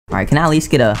Alright, can I at least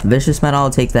get a vicious medal? I'll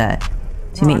take that.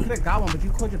 Bro, I could've got one, but you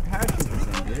called your parachute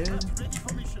thing, dude.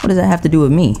 What does that have to do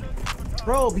with me?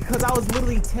 Bro, because I was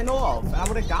literally 10 off. I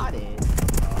would've got it.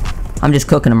 I'm just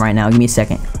cooking them right now. Give me a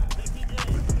second.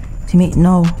 Teammate,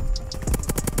 no.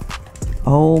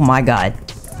 Oh my god.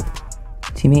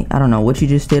 Teammate, I don't know what you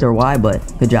just did or why, but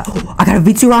good job. Oh, I got a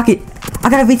V2 rocket. I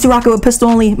got a V2 rocket with pistol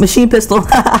only. Machine pistol.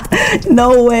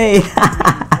 No way.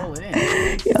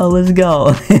 Yo, let's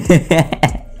go.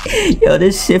 Yo,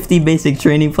 this Shifty basic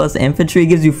training plus infantry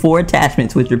gives you 4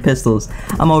 attachments with your pistols.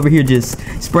 I'm over here just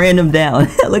spraying them down.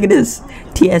 Look at this.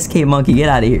 TSK monkey, get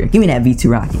out of here. Give me that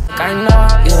V2 rocket. I know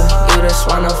you just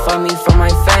wanna fuck me for my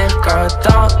fan, girl,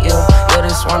 don't you? You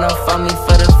just wanna fuck me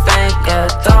for the fan, yeah,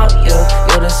 don't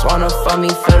you? You just wanna fuck me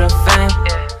for the fan.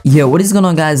 Yo, what is going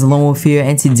on, guys? Lone Wolf here,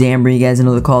 and today I'm bringing you guys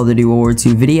another Call of Duty World War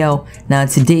II video. Now, in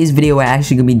today's video, we're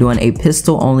actually going to be doing a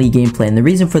pistol-only gameplay, and the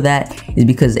reason for that is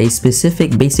because a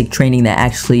specific basic training that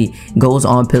actually goes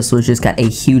on pistols just got a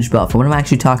huge buff. And what I'm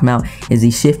actually talking about is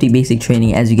the Shifty basic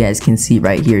training, as you guys can see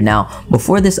right here. Now,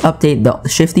 before this update, the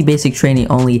Shifty basic training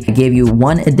only gave you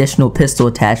 1 additional pistol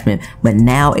attachment, but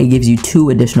now it gives you 2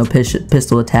 additional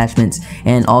pistol attachments,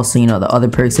 and also, you know, the other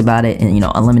perks about it, and, you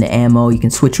know, unlimited ammo, you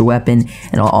can switch your weapon,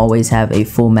 and always have a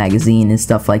full magazine and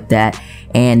stuff like that.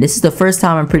 And this is the first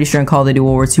time, I'm pretty sure, in Call of Duty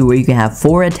World War II where you can have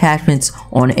 4 attachments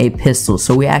on a pistol.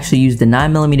 So we actually used the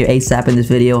 9mm ASAP in this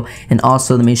video, and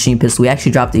also the machine pistol. We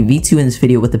actually dropped a V2 in this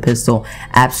video with the pistol.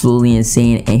 Absolutely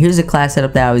insane. And here's the class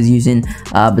setup that I was using,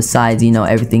 besides, you know,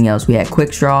 everything else. We had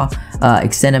quick draw,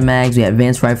 extended mags, we had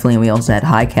advanced rifling, and we also had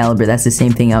high caliber. That's the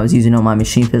same thing I was using on my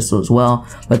machine pistol as well.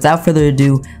 But without further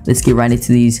ado, let's get right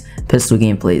into these pistol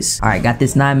gameplays. Alright, got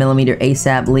this 9mm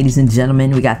ASAP, ladies and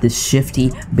gentlemen. We got this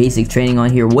Shifty basic training on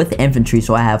here with infantry,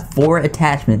 so I have 4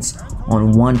 attachments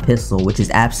on 1 pistol, which is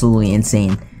absolutely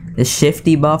insane. This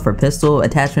Shifty buff or pistol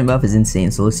attachment buff is insane,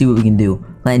 so let's see what we can do.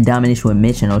 Playing domination with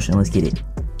Mitch and Ocean, let's get it.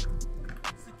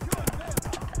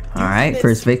 Alright,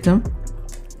 first victim.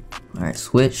 Alright,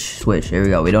 switch. There we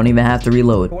go. We don't even have to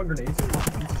reload.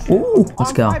 Ooh,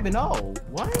 let's go.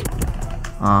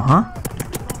 Uh-huh.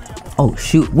 Oh,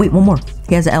 shoot. Wait, one more.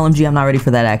 He has an LMG. I'm not ready for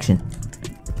that action.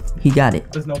 He got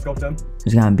it. There's no scope to him.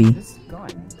 There's gotta be.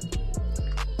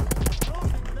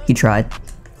 He tried.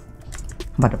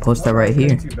 I'm about to post that right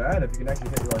here. Too bad if you can actually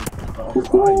hit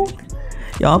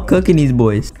like, Yo, I'm cooking these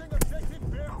boys.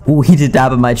 Ooh, he just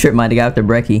died with my trip mine to get after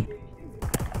Brecky.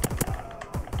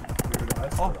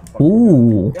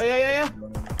 Ooh. Yeah.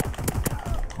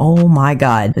 Oh my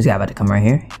god. This guy about to come right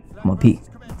here. I'm gonna peek.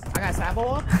 I got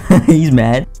Sabo. He's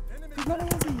mad.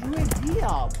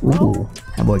 Bro. Ooh.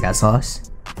 That boy got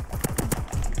sauce.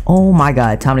 Oh my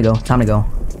god. Time to go.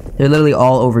 They're literally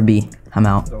all over B. I'm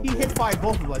out. He hit by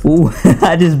both of us. Ooh.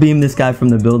 I just beamed this guy from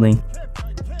the building.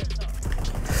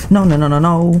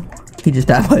 No. He just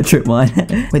died by a trip mine.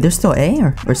 Wait, there's still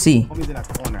A or C? Homie's in that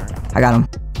corner. I got him.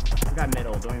 I got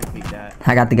middle. Don't even peek that.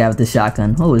 I got the guy with the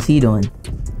shotgun. What was he doing?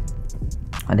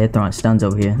 Oh, they're throwing stuns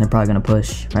over here. They're probably gonna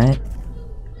push, right?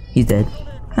 He's dead.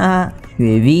 Ha.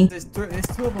 UAV. There's 2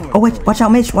 of them. Oh wait, watch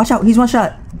out, Mitch. Watch out. He's one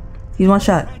shot. You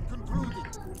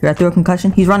got through a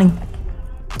concussion. He's running.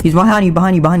 He's behind you.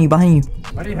 I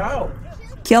need help.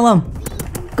 Kill him.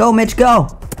 Go, Mitch, go.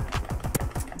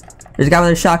 There's a guy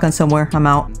with a shotgun somewhere. I'm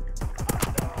out.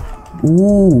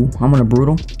 Ooh, I'm gonna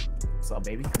brutal. What's up,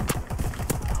 baby?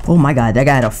 Oh my god, that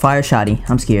guy had a fire shotty.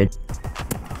 I'm scared.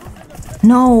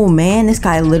 No, man, this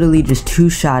guy literally just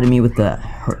 2-shotted me with the...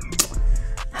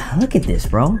 Look at this,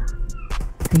 bro.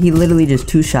 He literally just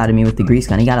 2-shotted me with the grease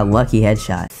gun. He got a lucky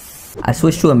headshot. I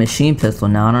switched to a machine pistol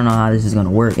now. I don't know how this is gonna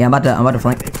work. Yeah, I'm about to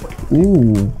flank.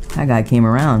 Ooh, that guy came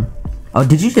around. Oh,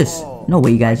 did you just... No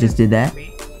way you guys just did that.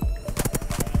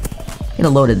 Get a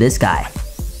load of this guy.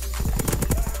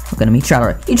 Look at him. He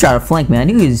tried to flank me. I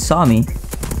knew he saw me.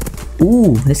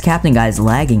 Ooh, this captain guy is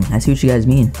lagging. I see what you guys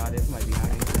mean.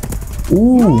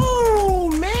 Ooh. Oh,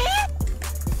 man.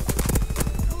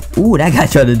 Ooh, that guy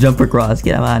tried to jump across.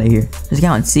 Get him out of here. There's a guy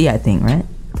on C, I think, right?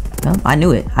 No, I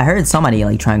knew it. I heard somebody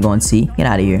like try and go on C. Get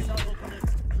out of here.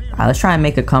 Alright, let's try and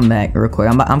make a comeback real quick.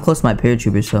 I'm close to my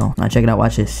paratrooper, so alright, check it out.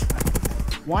 Watch this.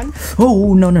 One.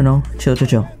 Oh, no. Chill.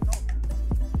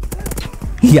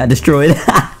 He got destroyed.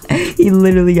 He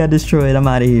literally got destroyed. I'm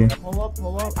out of here. Hold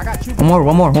up. I got you. One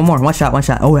more. One shot.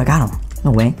 Oh, I got him.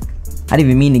 No way. I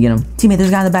didn't even mean to get him. Teammate, there's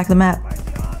a guy in the back of the map.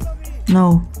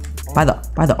 No. By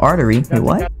the artery. Wait,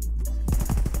 what?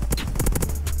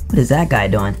 What is that guy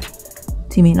doing?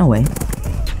 Teammate, no way.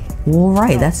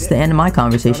 Alright, that's the end of my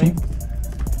conversation.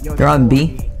 They're on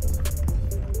B.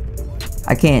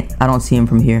 I don't see him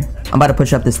from here. I'm about to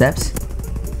push up the steps.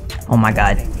 Oh my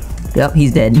god. Yep,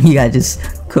 he's dead. You guys just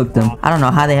Cooked them. I don't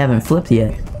know how they haven't flipped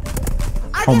yet.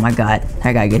 Oh my god.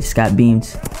 That guy just got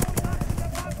beamed.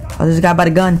 Oh, there's a guy by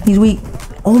the gun. He's weak.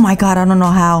 Oh my god, I don't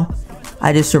know how.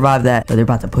 I just survived that. Oh, they're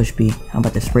about to push B. I'm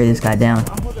about to spray this guy down.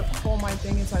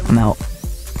 I'm out.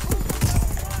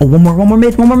 Oh, one more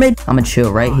mid. I'm gonna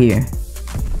chill right here.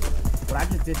 What I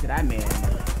just did to that man.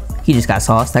 He just got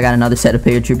sauced. I got another set of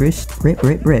paratroopers.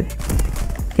 Rip.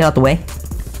 Get out the way.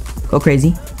 Go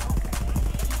crazy.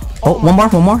 Oh, one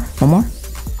more.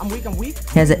 I'm weak.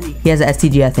 He has a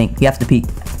STG, I think. You have to peek.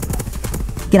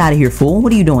 Get out of here, fool.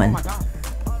 What are you doing? Oh my god.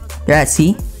 They're at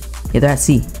C? Yeah, they're at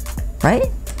C. Right?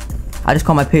 I just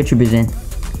called my paratroopers in.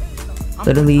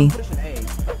 Literally.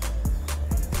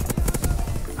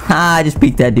 I just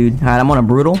peeked that dude. Alright, I'm on a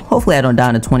brutal. Hopefully I don't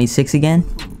die to 26 again.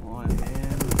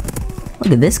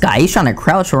 Look at this guy. He's trying to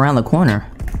crouch around the corner.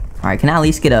 Alright, can I at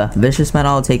least get a vicious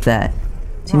medal? I'll take that.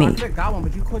 Bro, I could've got one,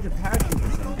 but you called your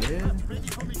paratroopers in, dude.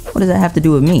 What does that have to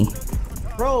do with me?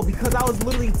 Bro, because I was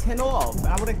literally 10 off.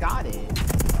 I would've got it.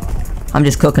 I'm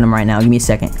just cooking him right now. Give me a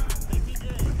second.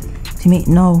 Teammate,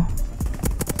 no.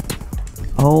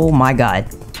 Oh my god.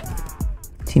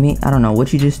 Teammate, I don't know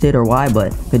what you just did or why,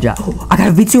 but good job. Oh, I got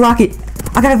a V2 rocket.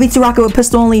 I got a V2 rocket with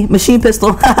pistol only. Machine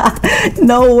pistol.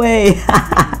 No way.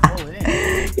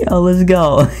 Yo, let's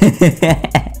go.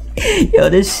 Yo,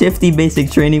 this Shifty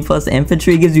basic training plus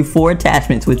infantry gives you 4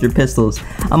 attachments with your pistols.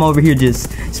 I'm over here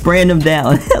just spraying them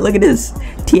down. Look at this.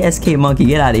 TSK monkey,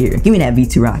 get out of here. Give me that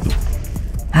V2 rocket.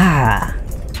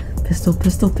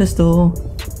 Pistol.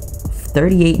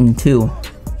 38 and 2.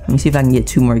 Let me see if I can get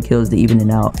 2 more kills to even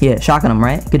it out. Yeah, shotgun him,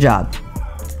 right? Good job.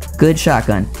 Good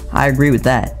shotgun. I agree with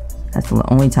that. That's the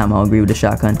only time I'll agree with the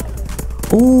shotgun.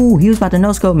 Oh, he was about to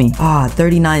no-scope me.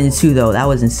 39 and 2 though. That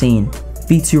was insane.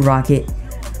 V2 rocket.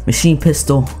 Machine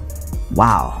pistol.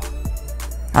 Wow.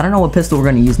 I don't know what pistol we're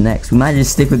gonna use next. We might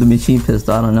just stick with the machine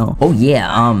pistol. I don't know. Oh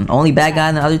yeah. Only bad guy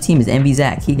on the other team is MV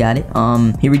Zach. He got it.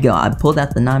 Here we go. I pulled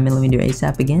out the 9mm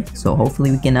ASAP again. So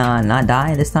hopefully we can not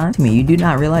die this time. To me, you do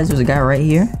not realize there's a guy right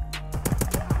here.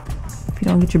 If you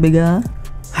don't get your big Alright,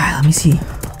 let me see.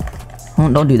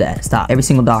 Don't do that. Stop. Every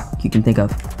single dock you can think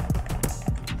of.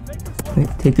 Wait,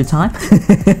 take your time.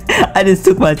 I just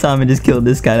took my time and just killed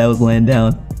this guy that was laying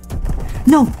down.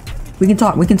 No! We can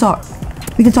talk.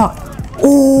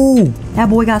 Oh, that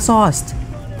boy got sauced.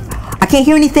 I can't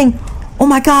hear anything. Oh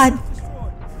my god.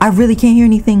 I really can't hear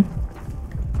anything.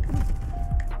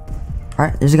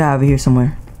 Alright, there's a guy over here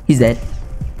somewhere. He's dead.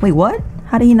 Wait, what?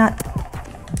 How did he not?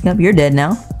 Yep, you're dead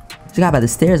now. There's a guy by the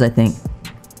stairs, I think.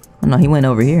 Oh no, he went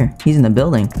over here. He's in the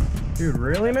building. Dude,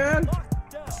 really, man?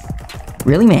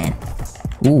 Really, man?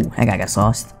 Ooh, that guy got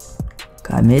sauced.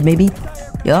 Guy mid, maybe?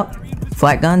 Yup.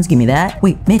 Flat guns, give me that.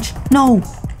 Wait, Mitch, no!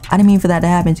 I didn't mean for that to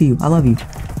happen to you. I love you.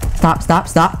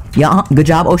 Stop. Yeah, good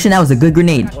job, Ocean. That was a good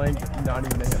grenade. Not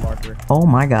even a hit marker. Oh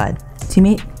my god.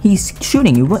 Teammate, he's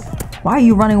shooting you. What? Why are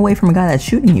you running away from a guy that's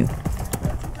shooting you?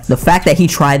 The fact that he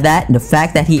tried that, the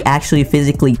fact that he actually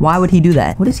physically... Why would he do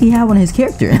that? What does he have on his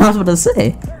character? I was about to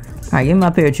say. Alright, give me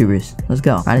my paratroopers. Let's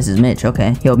go. Alright, this is Mitch.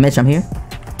 Okay. Yo, Mitch, I'm here.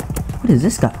 What is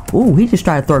this guy? Ooh, he just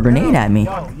tried to throw a grenade at me.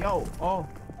 Oh.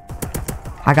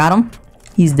 I got him.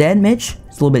 He's dead, Mitch.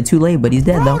 It's a little bit too late, but he's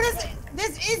dead, though.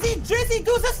 This Izzy Drizzy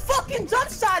goose is fucking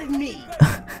jump-shotting me.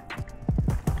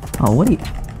 Oh, what are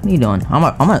you doing?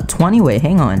 I'm at 20. Wait,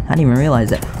 hang on. I didn't even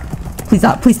realize that.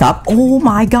 Please stop. Oh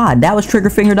my god, that was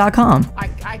triggerfinger.com.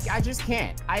 I just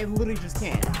can't. I literally just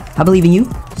can't. I believe in you.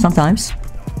 Sometimes.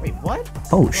 Wait, what?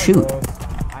 Oh, shoot.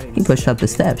 He pushed up the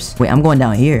steps. Wait, I'm going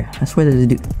down here. I swear there's a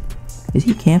dude. Is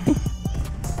he camping?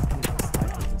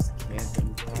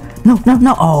 No.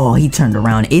 Oh, he turned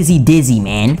around. Izzy Dizzy,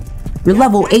 man. You're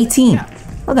level 18.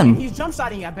 Look at him. He's jump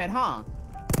shotting, I bet, huh?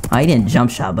 Oh, he didn't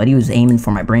jump shot, but he was aiming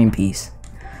for my brain piece.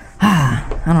 I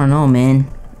don't know, man.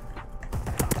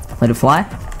 Let it fly.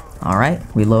 Alright,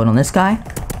 reload on this guy.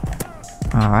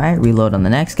 Alright, reload on the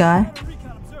next guy.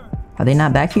 Are they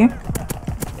not back here?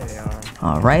 Yeah, they are.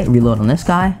 Alright, reload on this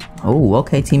guy. Oh,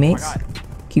 okay, teammates. Oh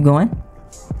keep going.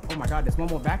 Oh my god, there's one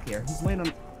more back here. He's laying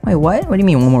on... Wait, what? What do you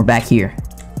mean one more back here?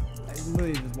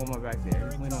 Literally, there's one more back there.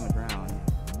 He's laying on the ground.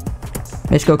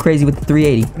 Let's go crazy with the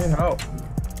 380. I need help.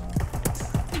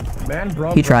 Man,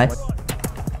 bro. He tried.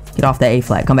 Get off that A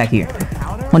flag. Come back here.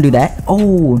 Wanna do that?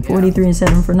 Oh, 43 and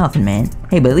 7 for nothing, man.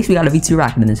 Hey, but at least we got a V2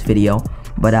 rocket in this video.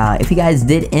 But if you guys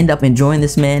did end up enjoying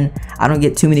this, man, I don't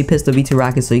get too many pistol V2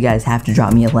 rockets, so you guys have to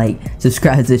drop me a like,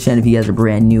 subscribe to the channel if you guys are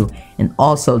brand new, and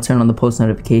also turn on the post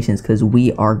notifications because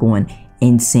we are going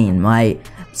insane. My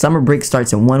summer break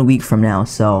starts in 1 week from now,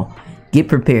 so get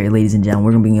prepared, ladies and gentlemen.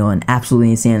 We're gonna be going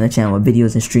absolutely insane on the channel with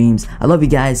videos and streams. I love you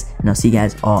guys, and I'll see you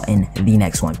guys all in the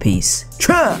next one. Peace.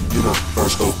 Trump!